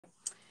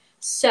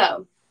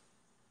So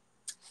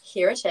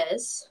here it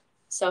is.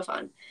 So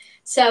fun.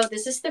 So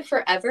this is the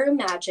Forever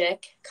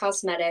Magic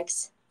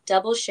Cosmetics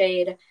Double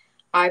Shade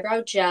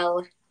Eyebrow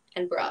Gel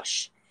and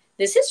Brush.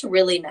 This is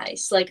really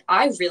nice. Like,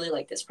 I really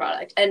like this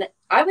product. And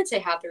I would say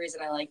half the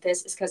reason I like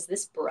this is because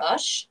this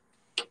brush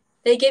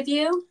they give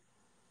you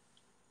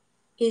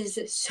is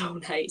so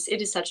nice.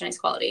 It is such nice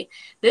quality.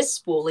 This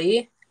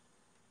spoolie,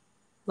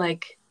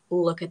 like,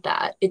 look at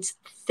that. It's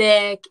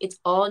thick. It's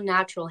all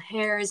natural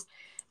hairs.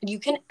 And you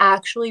can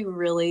actually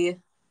really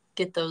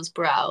get those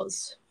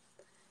brows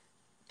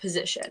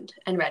positioned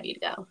and ready to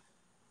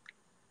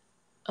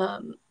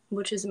go,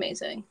 which is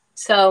amazing.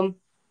 So,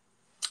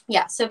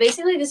 yeah. So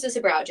basically, this is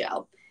a brow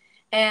gel.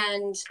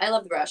 And I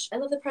love the brush. I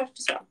love the product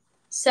as well.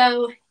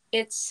 So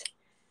it's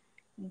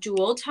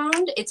dual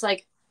toned. It's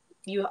like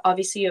you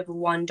have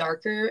one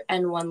darker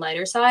and one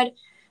lighter side.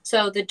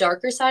 So the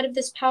darker side of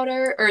this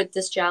powder or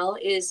this gel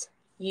is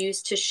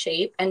used to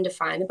shape and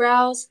define the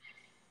brows.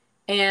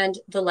 And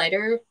the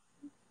lighter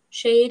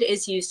shade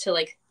is used to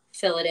like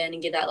fill it in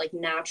and give that like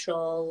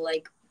natural,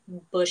 like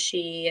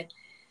bushy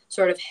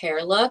sort of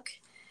hair look.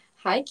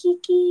 Hi,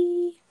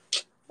 Kiki.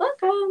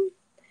 Welcome.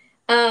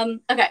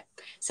 Okay,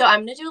 so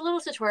I'm going to do a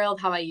little tutorial of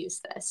how I use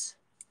this.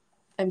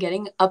 I'm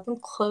getting up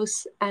and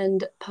close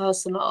and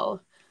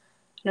personal.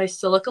 And I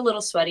still look a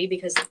little sweaty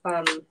because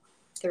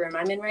the room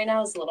I'm in right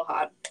now is a little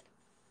hot.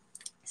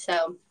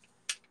 So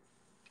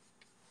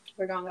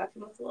we're going back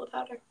in with a little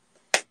powder.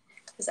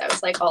 Because I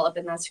was like all up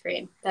in that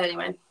screen. But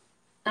anyway.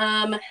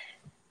 I'm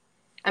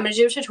going to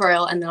do a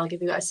tutorial and then I'll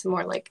give you guys some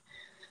more like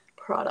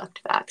product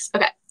facts.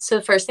 Okay, so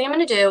the first thing I'm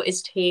going to do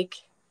is take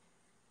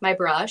my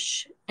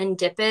brush and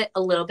dip it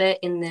a little bit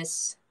in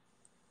this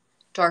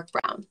dark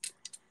brown.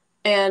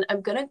 And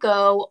I'm going to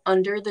go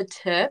under the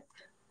tip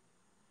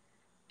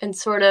and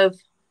sort of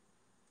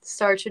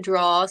start to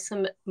draw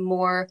some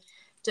more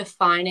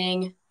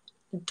defining,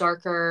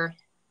 darker,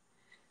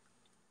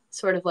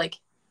 sort of like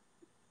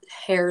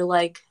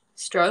hair-like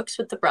strokes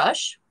with the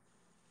brush.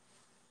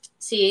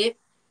 See?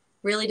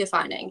 Really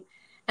defining.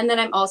 And then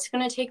I'm also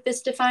going to take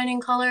this defining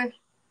color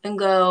and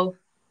go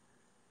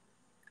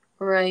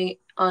right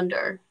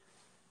under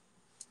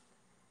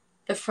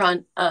the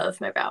front of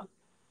my brow.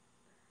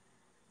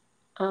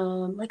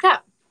 Like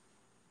that.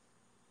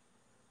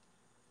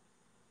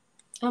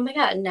 Oh my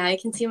god, now you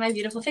can see my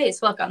beautiful face.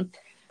 Welcome.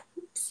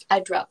 Oops, I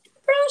dropped the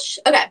brush.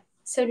 Okay,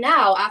 so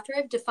now after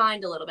I've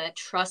defined a little bit,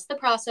 trust the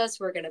process,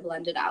 we're going to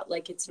blend it out.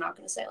 Like, it's not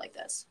going to stay like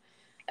this.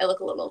 I look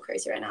a little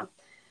crazy right now.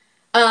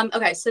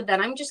 Okay, so then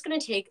I'm just going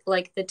to take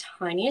like the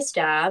tiniest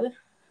dab.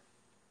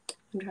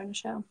 I'm trying to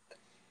show.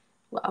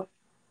 Wow.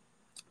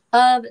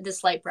 Of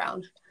this light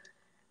brown.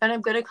 And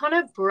I'm going to kind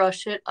of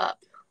brush it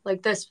up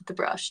like this with the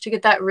brush to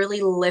get that really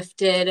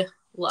lifted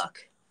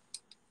look.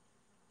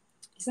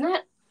 Isn't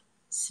that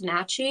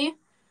snatchy?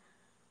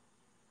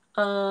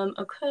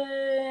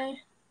 Okay.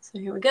 So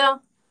here we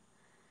go.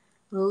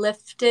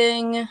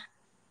 Lifting.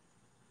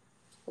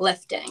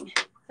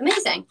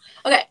 Amazing.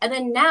 Okay, and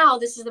then now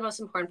this is the most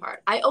important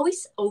part. I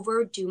always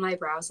overdo my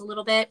brows a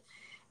little bit.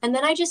 And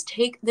then I just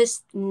take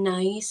this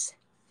nice,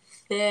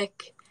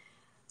 thick,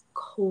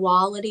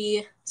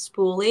 quality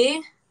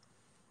spoolie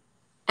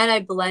and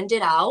I blend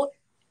it out.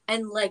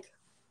 And like,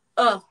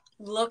 oh,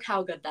 look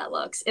how good that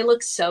looks. It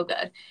looks so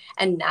good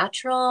and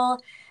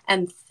natural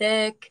and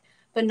thick,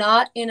 but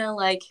not in a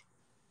like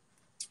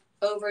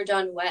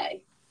overdone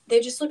way. They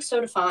just look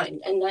so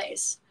defined and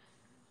nice.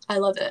 I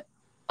love it.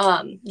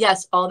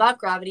 Yes, all about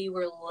gravity.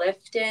 We're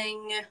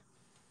lifting,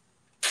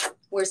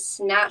 we're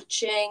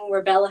snatching,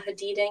 we're Bella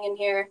Hadiding in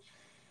here.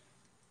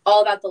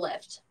 All about the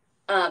lift.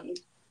 And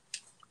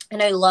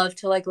I love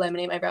to like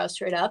laminate my brows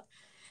straight up.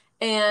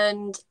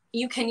 And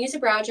you can use a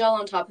brow gel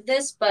on top of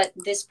this, but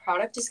this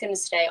product is going to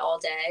stay all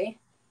day.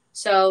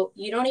 So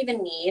you don't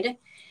even need.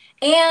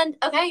 And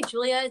okay,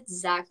 Julia,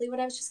 exactly what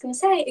I was just going to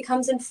say. It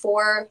comes in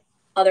 4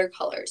 other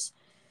colors.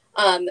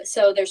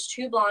 So there's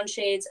 2 blonde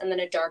shades and then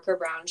a darker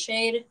brown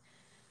shade.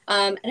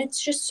 And it's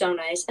just so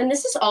nice. And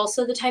this is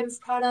also the type of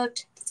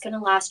product that's going to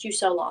last you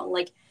so long.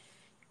 Like,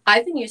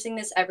 I've been using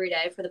this every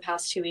day for the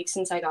past 2 weeks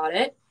since I got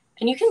it.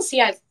 And you can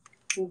see I've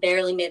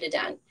barely made a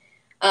dent.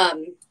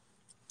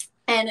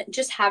 And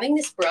just having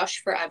this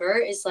brush forever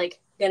is like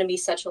going to be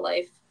such a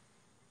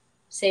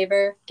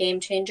lifesaver, game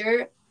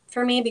changer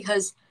for me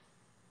because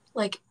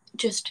like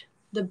just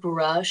the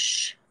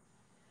brush,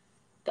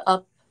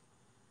 the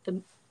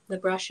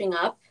brushing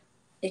up,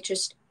 it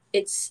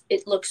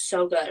looks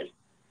so good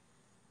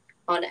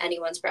on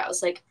anyone's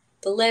brows. Like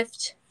the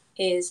lift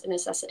is a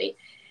necessity.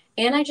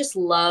 And I just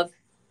love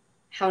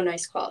how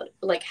nice quality,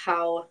 like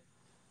how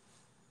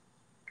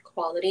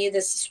quality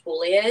this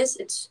spoolie is.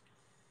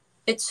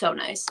 It's so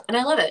nice and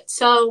I love it.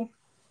 So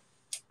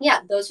yeah,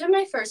 those are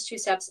my first 2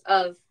 steps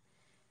of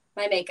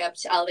my makeup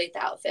to elevate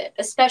the outfit,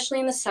 especially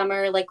in the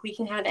summer. Like we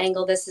can kind of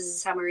angle this as a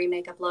summery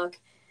makeup look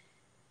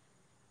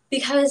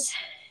because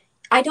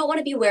I don't want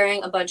to be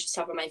wearing a bunch of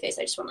stuff on my face.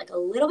 I just want like a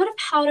little bit of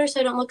powder so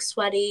I don't look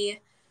sweaty.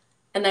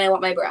 And then I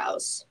want my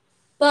brows.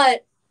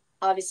 But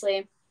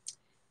obviously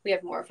we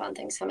have more fun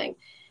things coming.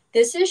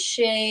 This is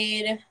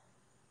shade...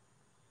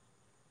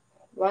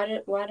 Why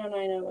don't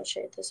I know what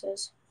shade this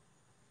is?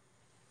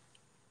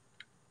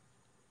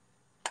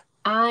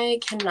 I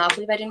cannot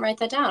believe I didn't write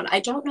that down. I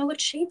don't know what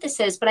shade this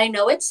is, but I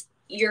know it's,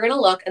 you're going to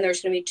look and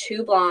there's going to be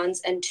 2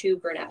 blondes and 2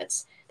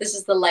 brunettes. This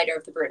is the lighter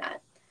of the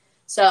brunette.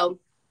 So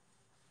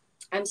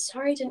I'm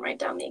sorry I didn't write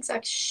down the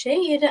exact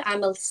shade.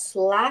 I'm a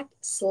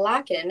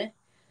slacken.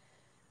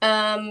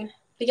 But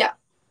yeah,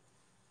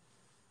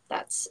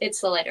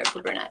 it's the lighter of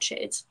the brunette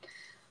shades.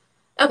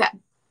 Okay.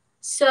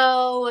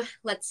 So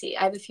let's see.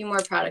 I have a few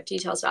more product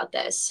details about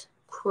this.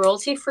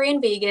 Cruelty-free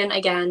and vegan.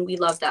 Again, we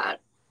love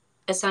that.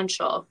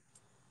 Essential.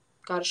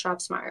 Gotta shop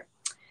smart.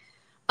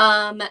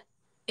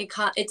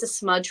 It's a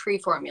smudge-free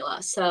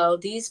formula, so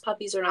these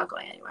puppies are not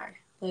going anywhere.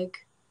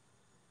 Like,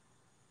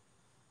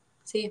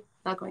 see,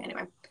 not going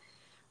anywhere.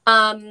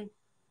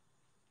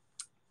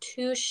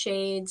 2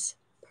 shades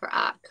per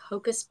act.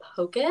 Hocus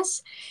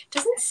Pocus. It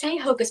doesn't say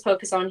Hocus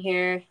Pocus on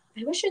here.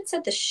 I wish it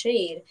said the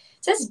shade. It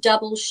says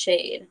double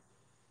shade.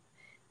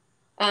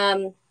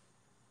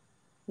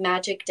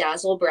 Magic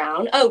Dazzle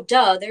Brown. Oh,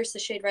 duh. There's the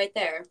shade right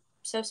there.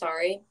 So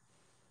sorry.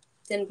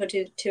 Didn't put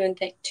two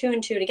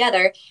and two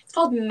together. It's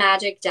called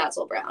Magic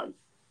Dazzle Brown.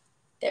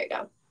 There you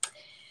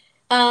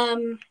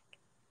go.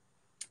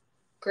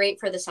 Great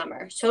for the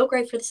summer. So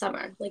great for the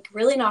summer. Like,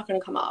 really not going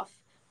to come off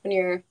when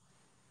you're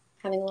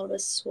having a little bit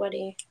of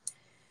sweaty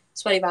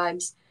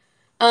vibes.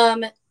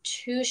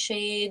 2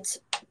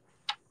 shades.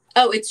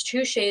 Oh, it's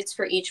 2 shades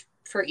for each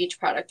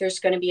product. There's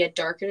going to be a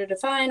darker to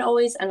define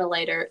always and a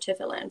lighter to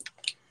fill in.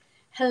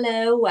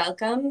 Hello,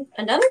 welcome.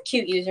 Another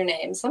cute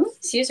username. Some of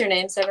these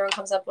usernames everyone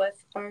comes up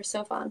with are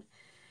so fun.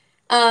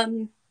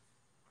 Okay.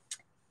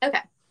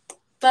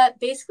 But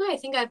basically, I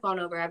think I've gone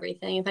over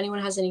everything. If anyone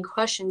has any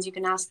questions, you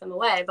can ask them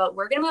away. But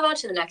we're going to move on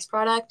to the next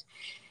product.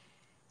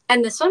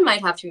 And this one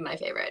might have to be my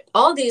favorite.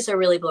 All of these are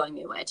really blowing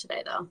me away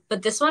today, though.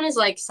 But this one is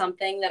like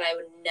something that I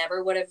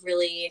would have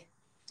really...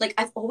 Like,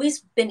 I've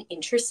always been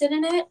interested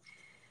in it,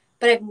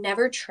 but I've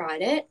never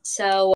tried it. So